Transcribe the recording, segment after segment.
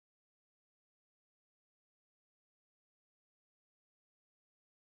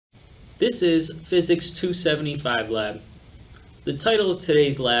This is Physics 275 lab. The title of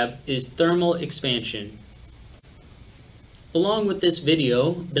today's lab is Thermal Expansion. Along with this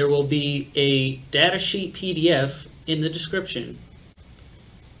video, there will be a datasheet PDF in the description.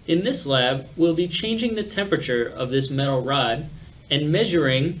 In this lab, we'll be changing the temperature of this metal rod and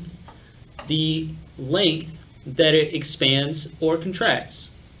measuring the length that it expands or contracts.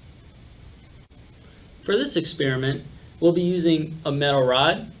 For this experiment, we'll be using a metal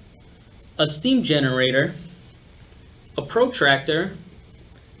rod, a steam generator, a protractor,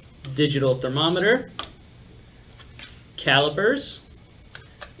 digital thermometer, calipers,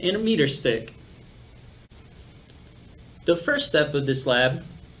 and a meter stick. The first step of this lab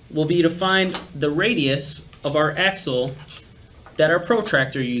will be to find the radius of our axle that our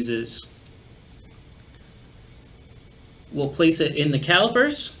protractor uses. We'll place it in the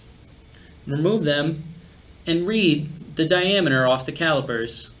calipers, remove them, and read the diameter off the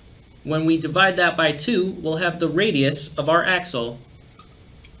calipers. When we divide that by 2, we'll have the radius of our axle.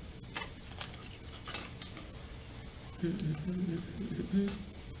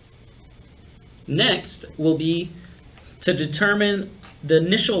 Next will be to determine the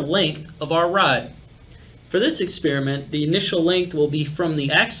initial length of our rod. For this experiment, the initial length will be from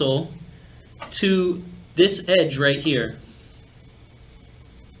the axle to this edge right here.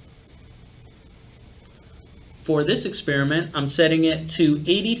 For this experiment, I'm setting it to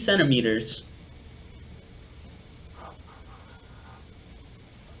 80 centimeters.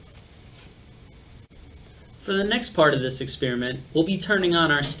 For the next part of this experiment, we'll be turning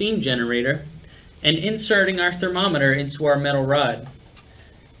on our steam generator and inserting our thermometer into our metal rod.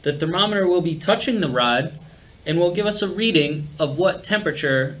 The thermometer will be touching the rod and will give us a reading of what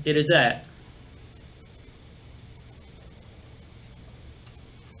temperature it is at.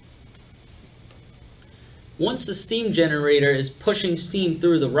 Once the steam generator is pushing steam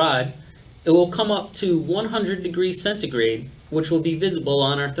through the rod, it will come up to 100 degrees centigrade, which will be visible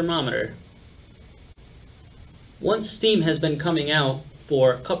on our thermometer. Once steam has been coming out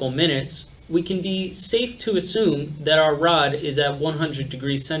for a couple minutes, we can be safe to assume that our rod is at 100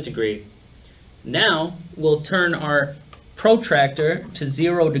 degrees centigrade. Now we'll turn our protractor to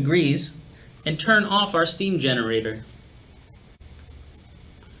 0 degrees and turn off our steam generator.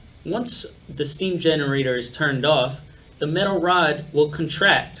 Once the steam generator is turned off, the metal rod will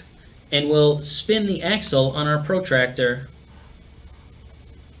contract and will spin the axle on our protractor.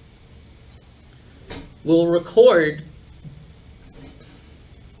 We'll record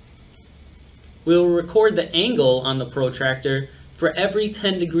the angle on the protractor for every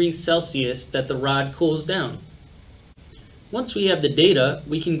 10 degrees Celsius that the rod cools down. Once we have the data,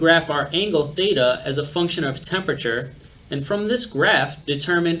 we can graph our angle theta as a function of temperature, and from this graph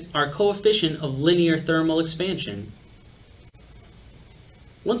determine our coefficient of linear thermal expansion.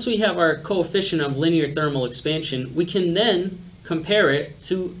 Once we have our coefficient of linear thermal expansion, we can then compare it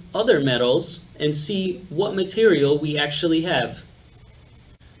to other metals and see what material we actually have.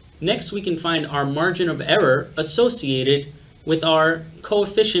 Next, we can find our margin of error associated with our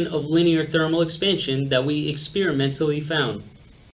coefficient of linear thermal expansion that we experimentally found.